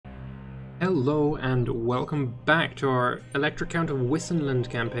Hello and welcome back to our Elector Count of WISSENLAND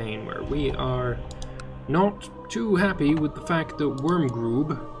campaign, where we are not too happy with the fact that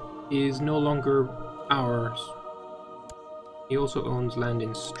Wormgrube is no longer ours. He also owns land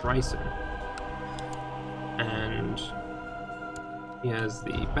in Streisand, and he has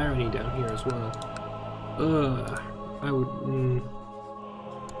the barony down here as well.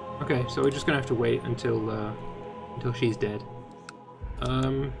 Okay, so we're just gonna have to wait until she's dead.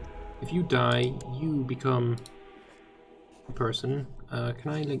 If you die, you become a person.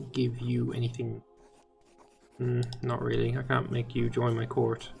 Can I, like, give you anything? Not really. I can't make you join my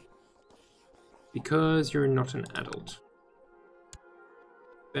court. Because you're not an adult.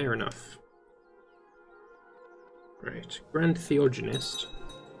 Fair enough. Right. Grand Theogenist.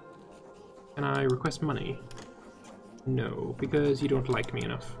 Can I request money? No, because you don't like me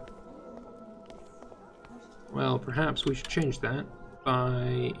enough. Well, perhaps we should change that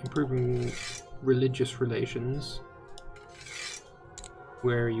by improving religious relations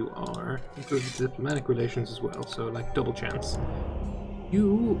where you are. Improve diplomatic relations as well, so like double chance.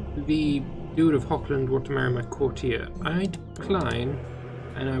 You, the dude of Hockland, want to marry my courtier. I decline,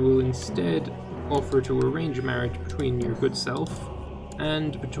 and I will instead offer to arrange a marriage between your good self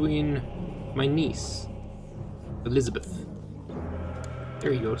and between my niece, Elizabeth.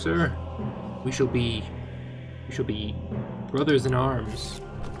 There you go, sir. We shall be brothers in arms.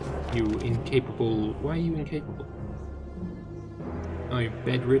 You incapable... Why are you incapable? Oh, you're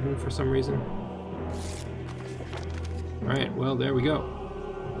bedridden for some reason? Alright, well, there we go.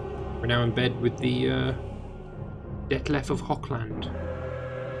 We're now in bed with the, Detlef of Hockland.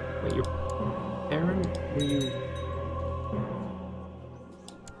 Wait, your parent? Were you...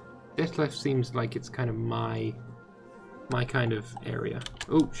 Detlef seems like it's kind of my kind of area.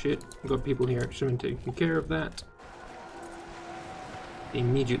 Oh, shit. We've got people here. Should have been taking care of that. They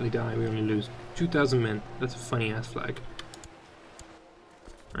immediately die. We only lose 2,000 men. That's a funny ass flag.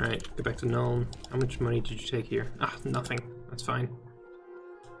 Alright, go back to Nuln. How much money did you take here? Ah, nothing. That's fine.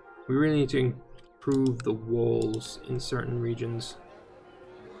 We really need to improve the walls in certain regions.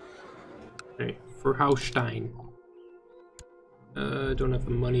 Alright, for Haustein. Don't have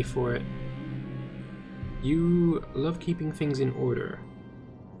the money for it. You love keeping things in order.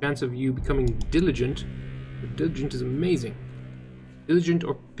 Chance of you becoming diligent. Diligent is amazing. Diligent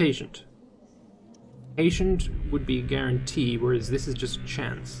or patient? Patient would be a guarantee, whereas this is just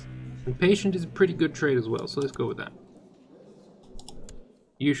chance. And patient is a pretty good trait as well, so let's go with that.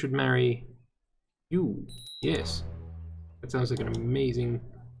 You should marry you. Yes. That sounds like an amazing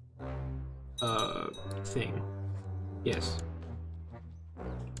thing. Yes.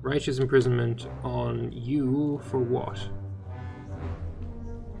 Righteous imprisonment on you for what?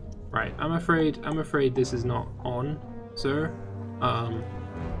 Right, I'm afraid this is not on, sir.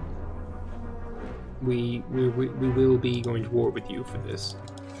 We will be going to war with you for this.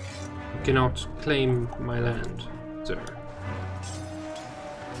 You cannot claim my land, sir.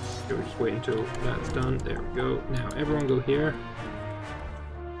 Okay, we'll just wait until that's done. There we go. Now everyone go here.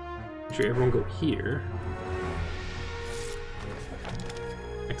 Actually, everyone go here.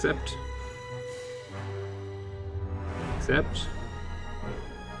 Accept. Accept.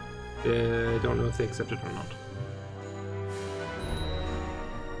 Don't know if they accept it or not.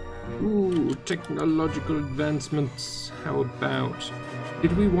 Ooh, technological advancements. How about...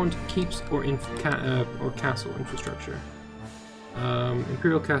 Did we want keeps or castle infrastructure?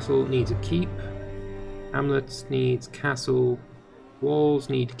 Imperial Castle needs a keep. Hamlets needs castle. Walls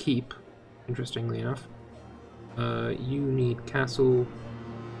need keep, interestingly enough. You need castle.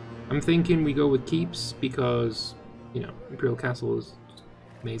 I'm thinking we go with keeps because, you know, Imperial Castle is just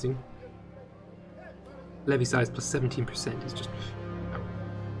amazing. Levy size plus 17% is just...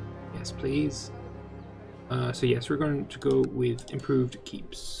 Yes, please. So yes, we're going to go with improved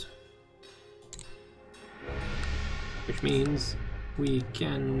keeps. Which means we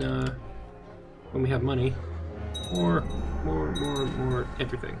can, when we have money, more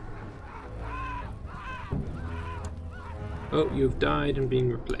everything. Oh, you've died and being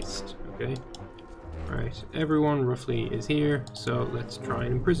replaced. Okay. Alright, everyone roughly is here, so let's try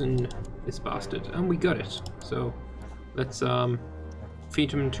and imprison this bastard. And we got it. So let's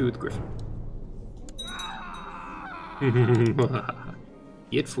feed him to the griffin.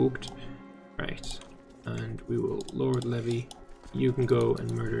 Get fucked. Right. And we will lower the levy. You can go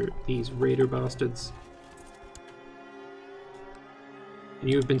and murder these raider bastards. And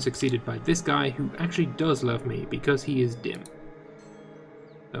you have been succeeded by this guy who actually does love me because he is dim.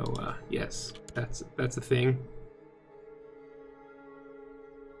 So yes, that's a thing.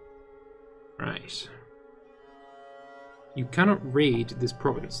 Right. You cannot raid this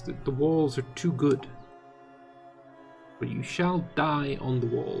province. The walls are too good. But you shall die on the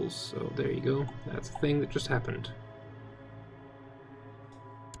walls. So there you go. That's a thing that just happened.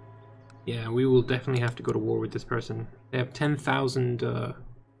 Yeah, we will definitely have to go to war with this person. They have 10,000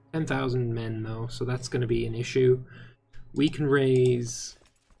 men though, so that's going to be an issue. We can raise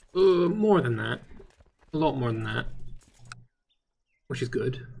more than that. A lot more than that. Which is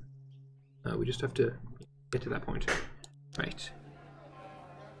good. We just have to get to that point. Right.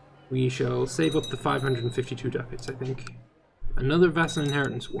 We shall save up the 552 ducats, I think. Another vassal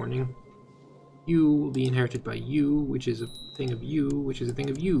inheritance warning. You will be inherited by you, which is a thing of you, which is a thing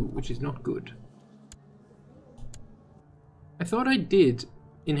of you, which is not good. I thought I did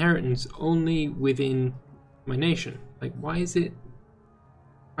inheritance only within my nation. Like, why is it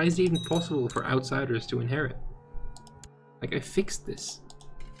even possible for outsiders to inherit? Like, I fixed this.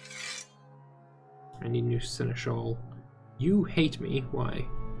 I need a new seneschal. You hate me. Why?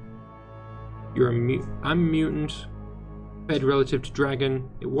 You're a I'm a mutant. Fed relative to dragon.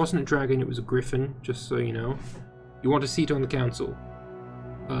 It wasn't a dragon, it was a griffin, just so you know. You want a seat on the council?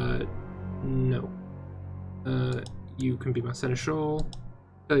 No. You can be my seneschal.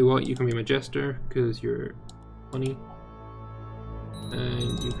 Tell you what, you can be my jester, because you're funny.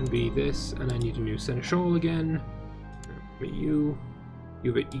 And you can be this, and I need a new seneschal again. You've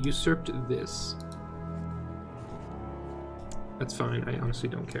usurped this. That's fine, I honestly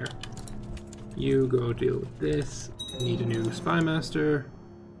don't care. You go deal with this. I need a new spymaster.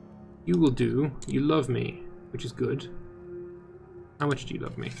 You will do. You love me, which is good. How much do you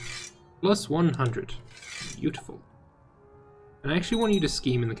love me? Plus 100. Beautiful. And I actually want you to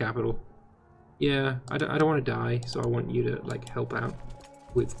scheme in the capital. Yeah, I don't want to die, so I want you to like help out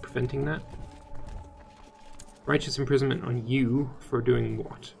with preventing that. Righteous imprisonment on you for doing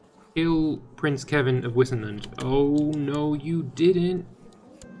what? Kill Prince Kevin of WISSENLAND. Oh no, you didn't.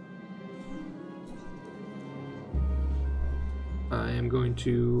 I am going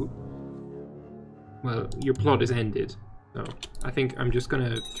to... Well, your plot is ended. So, I think I'm just going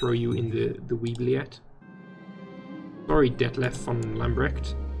to throw you in the Oubliette. Sorry, Detlef von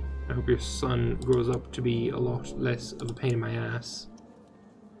Lambrecht. I hope your son grows up to be a lot less of a pain in my ass.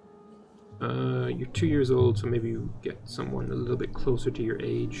 You're 2 years old, so maybe you get someone a little bit closer to your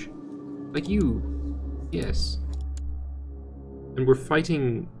age. Like you. Yes. And we're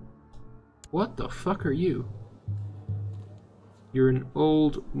fighting... What the fuck are you? You're an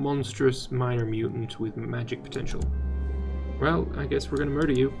old, monstrous minor mutant with magic potential. Well, I guess we're gonna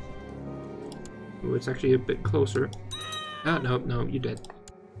murder you. Oh, it's actually a bit closer. Ah, no, you're dead.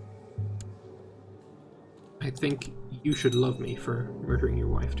 I think you should love me for murdering your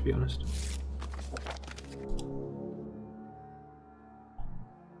wife, to be honest.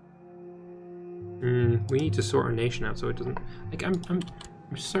 We need to sort our nation out so it doesn't... Like, I'm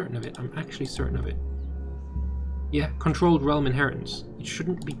certain of it. I'm actually certain of it. Yeah, controlled realm inheritance. It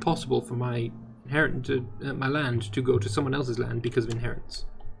shouldn't be possible for my my land to go to someone else's land because of inheritance.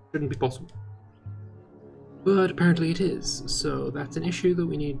 Shouldn't be possible. But apparently it is, so that's an issue that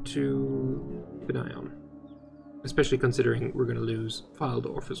we need to keep an eye on. Especially considering we're going to lose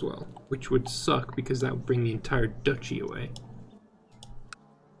Fildorf as well, which would suck because that would bring the entire duchy away.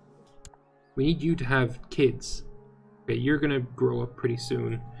 We need you to have kids. Okay, you're going to grow up pretty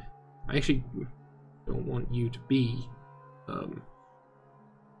soon. I actually don't want you to be...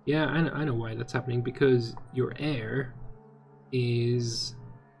 yeah, I know why that's happening, because your heir is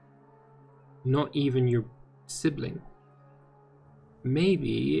not even your sibling.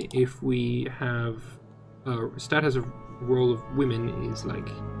 Maybe if we have... stat has a role of women is like,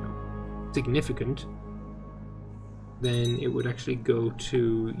 you know, significant, then it would actually go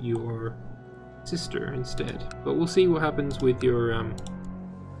to your sister instead. But we'll see what happens with your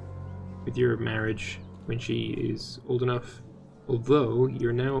marriage when she is old enough. Although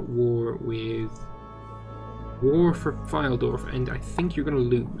you're now at war for Fildorf, and I think you're gonna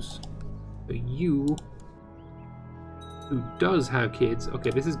lose. So you, who does have kids, okay,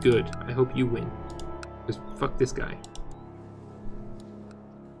 this is good. I hope you win. Just fuck this guy.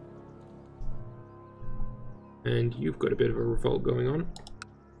 And you've got a bit of a revolt going on.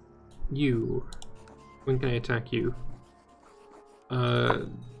 You. When can I attack you?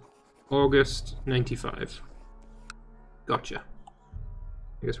 August 95. Gotcha.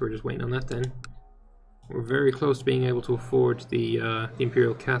 I guess we're just waiting on that then. We're very close to being able to afford the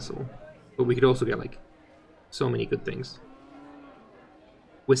Imperial Castle. But we could also get, like, so many good things.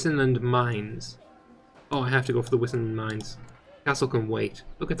 WISSENLAND Mines. Oh, I have to go for the WISSENLAND Mines. Castle can wait.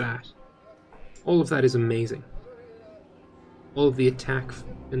 Look at that. All of that is amazing. All of the attack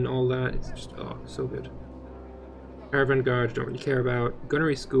and all that, it's just, oh, so good. Caravan Guard, don't really care about.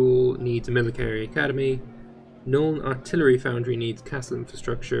 Gunnery School needs a military academy. Nuln Artillery Foundry needs castle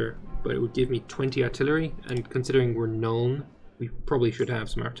infrastructure, but it would give me 20 artillery, and considering we're Nuln, we probably should have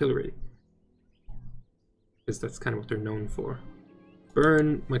some artillery. Because that's kind of what they're known for.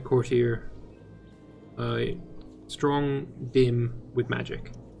 Burn my courtier. Strong, dim, with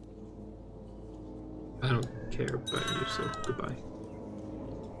magic. I don't care about you, so goodbye.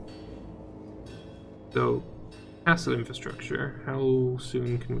 So, castle infrastructure, how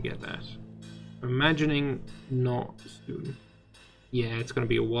soon can we get that? I'm imagining not soon. Yeah, it's going to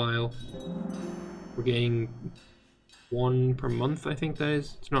be a while. We're getting 1 per month, I think that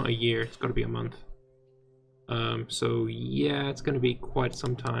is. It's not a year, it's got to be a month. So yeah, it's going to be quite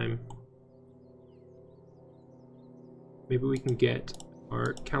some time. Maybe we can get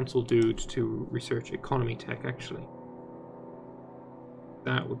our council dude to research economy tech, actually.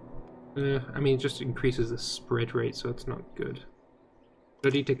 That would... I mean, it just increases the spread rate, so it's not good.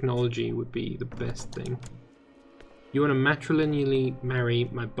 Study technology would be the best thing. You want to matrilineally marry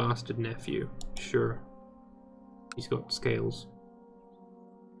my bastard nephew? Sure. He's got scales.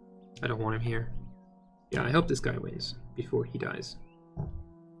 I don't want him here. Yeah, I hope this guy wins before he dies.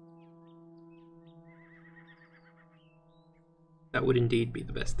 That would indeed be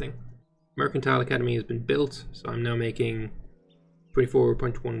the best thing. Mercantile Academy has been built, so I'm now making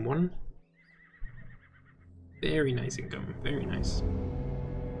 24.11. Very nice income, very nice.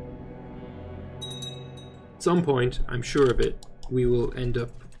 At some point, I'm sure of it, we will end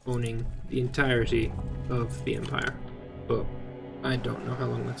up owning the entirety of the Empire. But I don't know how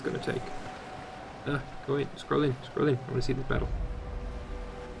long that's going to take. Go wait, scroll in. I want to see this battle.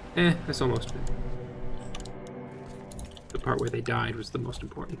 I saw most of it. The part where they died was the most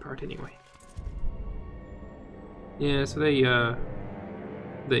important part anyway. Yeah, so they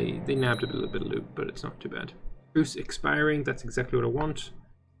nabbed a little bit of loot, but it's not too bad. Truce expiring, that's exactly what I want.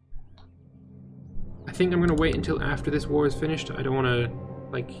 I think I'm going to wait until after this war is finished. I don't want to,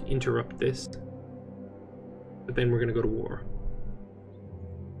 like, interrupt this. But then we're going to go to war.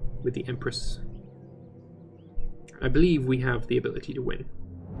 With the Empress. I believe we have the ability to win.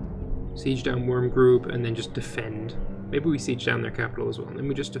 Siege down Worm Group and then just defend. Maybe we siege down their capital as well, and then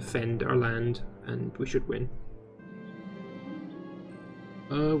we just defend our land, and we should win.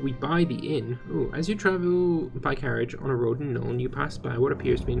 We buy the inn. Oh, as you travel by carriage on a road in Nuln, you pass by what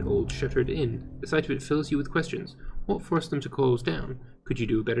appears to be an old shuttered inn. The sight of it fills you with questions. What forced them to close down? Could you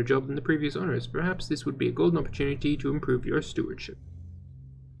do a better job than the previous owners? Perhaps this would be a golden opportunity to improve your stewardship.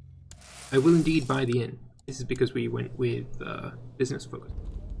 I will indeed buy the inn. This is because we went with business focus.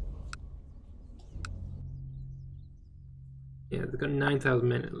 Yeah, they've got 9,000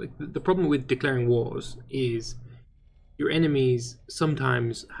 men. Like, the problem with declaring wars is your enemies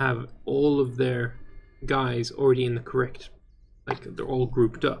sometimes have all of their guys already in the correct, like they're all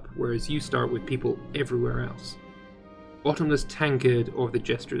grouped up, whereas you start with people everywhere else. Bottomless tankard or the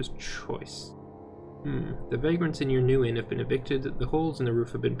jester's choice. The vagrants in your new inn have been evicted, the holes in the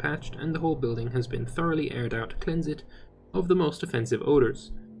roof have been patched, and the whole building has been thoroughly aired out to cleanse it of the most offensive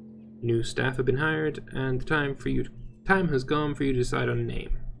odors. New staff have been hired, and the time has come for you to decide on a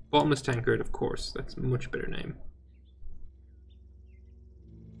name. Bottomless tankard, of course. That's a much better name.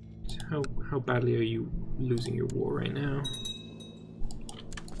 How badly are you losing your war right now?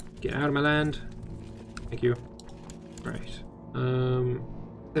 Get out of my land. Thank you. Right.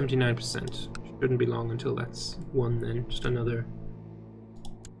 79%. Shouldn't be long until that's won then. Just another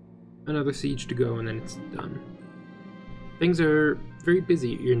siege to go and then it's done. Things are very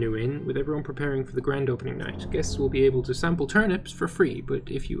busy at your new inn, with everyone preparing for the grand opening night. Guests will be able to sample turnips for free, but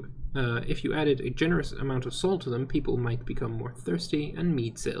if you added a generous amount of salt to them, people might become more thirsty and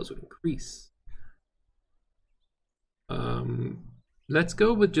mead sales would increase. Let's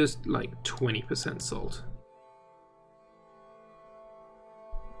go with just like 20% salt.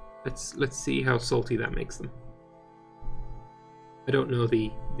 Let's see how salty that makes them. I don't know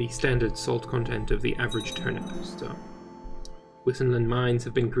the standard salt content of the average turnip, so WISSENLAND mines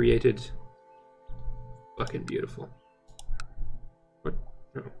have been created. Fucking beautiful. What?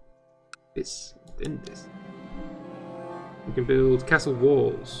 No. This, then this. We can build castle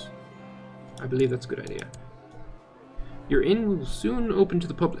walls. I believe that's a good idea. Your inn will soon open to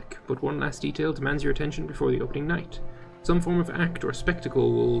the public, but one last detail demands your attention before the opening night. Some form of act or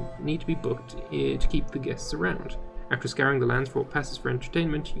spectacle will need to be booked to keep the guests around. After scouring the lands for what passes for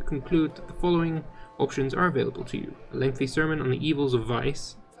entertainment, you conclude that the following options are available to you. A lengthy sermon on the evils of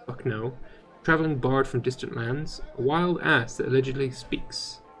vice, fuck no, travelling bard from distant lands, a wild ass that allegedly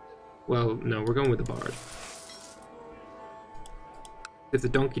speaks. Well, no, we're going with the bard. If the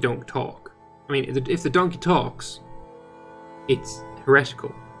donkey don't talk. I mean, if the donkey talks, it's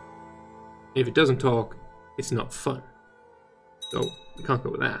heretical. If it doesn't talk, it's not fun. So we can't go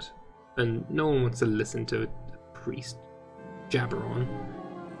with that. And no one wants to listen to a priest jabber on.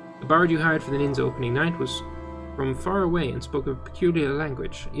 The bard you hired for the inn's opening night was from far away and spoke a peculiar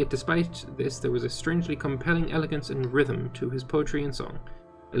language, yet despite this there was a strangely compelling elegance and rhythm to his poetry and song.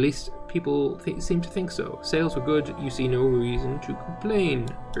 At least people seem to think so. Sales were good, you see no reason to complain.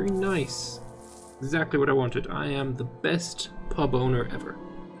 Very nice. Exactly what I wanted. I am the best pub owner ever.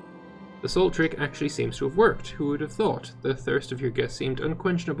 The salt trick actually seems to have worked. Who would have thought? The thirst of your guests seemed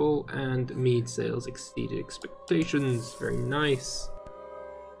unquenchable and mead sales exceeded expectations. Very nice.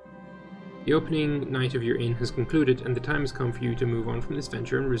 The opening night of your inn has concluded, and the time has come for you to move on from this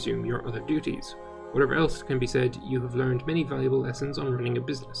venture and resume your other duties. Whatever else can be said, you have learned many valuable lessons on running a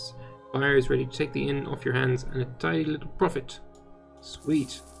business. Buyer is ready to take the inn off your hands and a tidy little profit.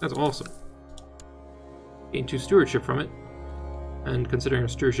 Sweet. That's awesome. Into stewardship from it, and considering our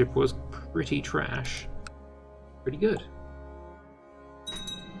stewardship was pretty trash, pretty good.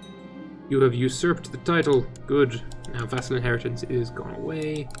 You have usurped the title. Good. Now vassal inheritance is gone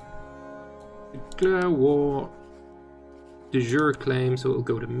away. Declare war. De jure claim, so it'll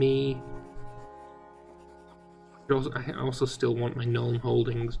go to me. I also still want my Nuln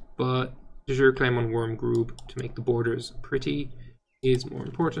holdings, but de jure claim on Wormgrube to make the borders pretty is more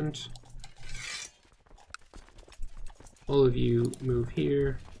important. All of you move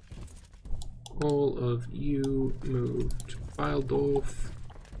here. All of you move to Bildorf.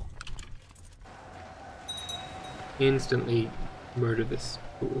 Instantly murder this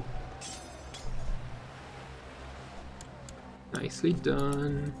fool. Nicely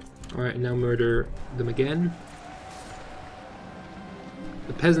done. Alright, now murder them again.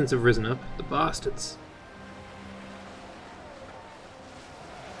 The peasants have risen up, the bastards.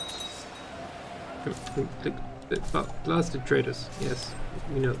 Blasted traitors. Yes,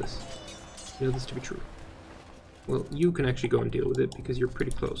 we know this. We know this to be true. Well, you can actually go and deal with it because you're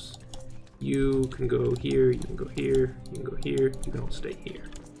pretty close. You can go here, you can go here, you can go here, you can all stay here.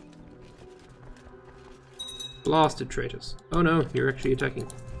 Blasted traitors. Oh no, you're actually attacking.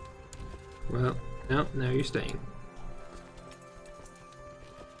 Well, no, now you're staying.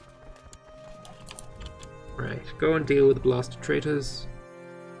 Right, go and deal with the blasted traitors.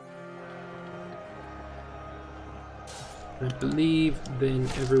 I believe then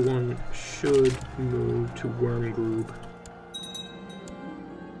everyone should move to Wormgrube.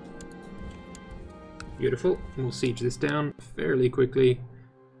 Beautiful. We'll siege this down fairly quickly.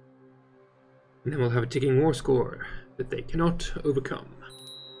 And then we'll have a ticking war score that they cannot overcome.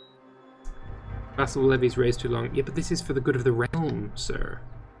 Vassal levies raised too long. Yeah, but this is for the good of the realm, sir.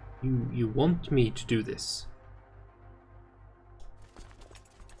 You want me to do this.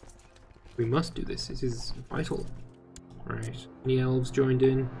 We must do this. This is vital. Right. Any elves joined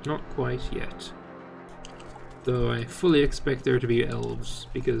in? Not quite yet. Though I fully expect there to be elves,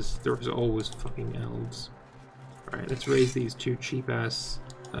 because there's always fucking elves. Alright, let's raise these two cheap-ass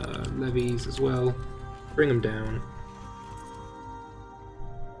levies as well. Bring them down.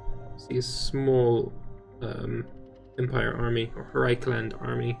 See a small Empire army, or Hraikland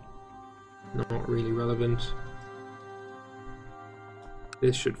army. Not really relevant.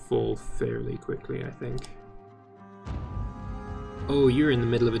 This should fall fairly quickly, I think. Oh, you're in the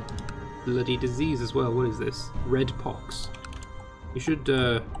middle of a bloody disease as well. What is this? Red pox. You should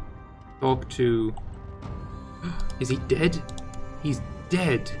talk to... Is he dead? He's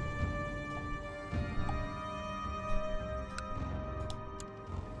dead.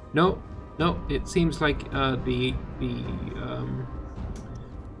 No, no. It seems like the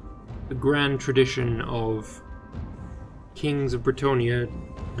grand tradition of kings of Bretonnia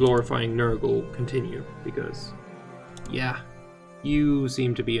glorifying Nurgle continue, because yeah, you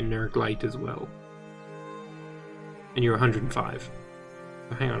seem to be a Nurglite as well, and you're 105.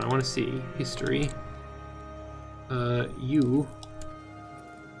 So hang on, I want to see history. You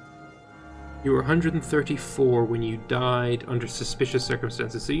were 134 when you died under suspicious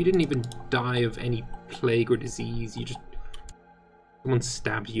circumstances, so you didn't even die of any plague or disease. You just, someone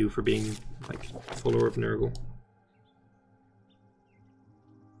stabbed you for being like a follower of Nurgle.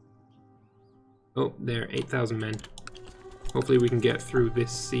 Oh, there, 8,000 men. Hopefully we can get through this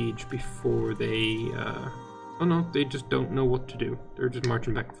siege before they, oh no, they just don't know what to do. They're just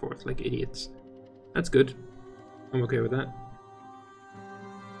marching back and forth like idiots. That's good. I'm okay with that.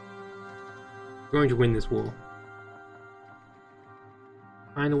 We're going to win this war.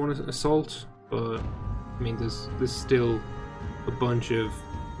 I kinda want to assault, but I mean there's still a bunch of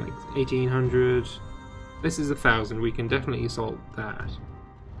like 1,800. This is 1,000, we can definitely assault that.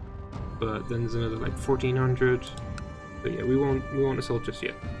 But then there's another like 1,400. But yeah, we won't assault just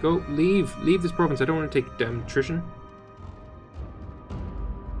yet. Go, leave this province. I don't want to take damn attrition.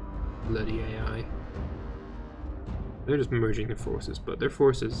 Bloody AI. They're just merging their forces, but their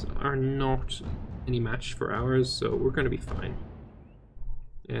forces are not any match for ours, so we're going to be fine.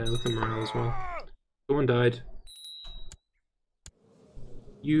 Yeah, look at morale as well. Someone died.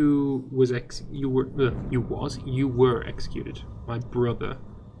 You were executed. My brother.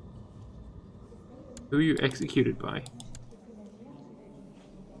 Who are you executed by?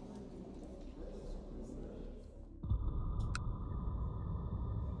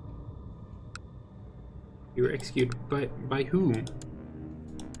 You were executed by whom?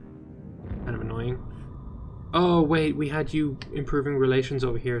 Kind of annoying. Oh wait, we had you improving relations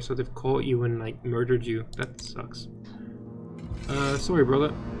over here, so they've caught you and like murdered you. That sucks. Sorry,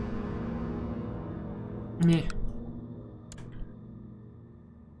 brother. Meh.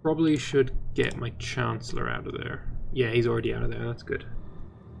 Probably should get my Chancellor out of there. Yeah, he's already out of there. That's good.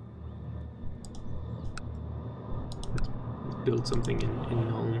 Let's build something in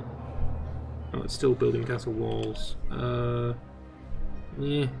Nuln. Oh, it's still building castle walls.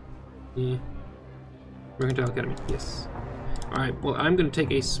 Yeah. Mercantile Academy, yes. Alright, well, I'm going to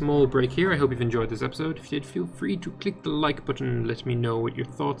take a small break here. I hope you've enjoyed this episode. If you did, feel free to click the like button and let me know what your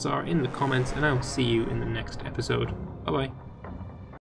thoughts are in the comments, and I'll see you in the next episode. Bye-bye.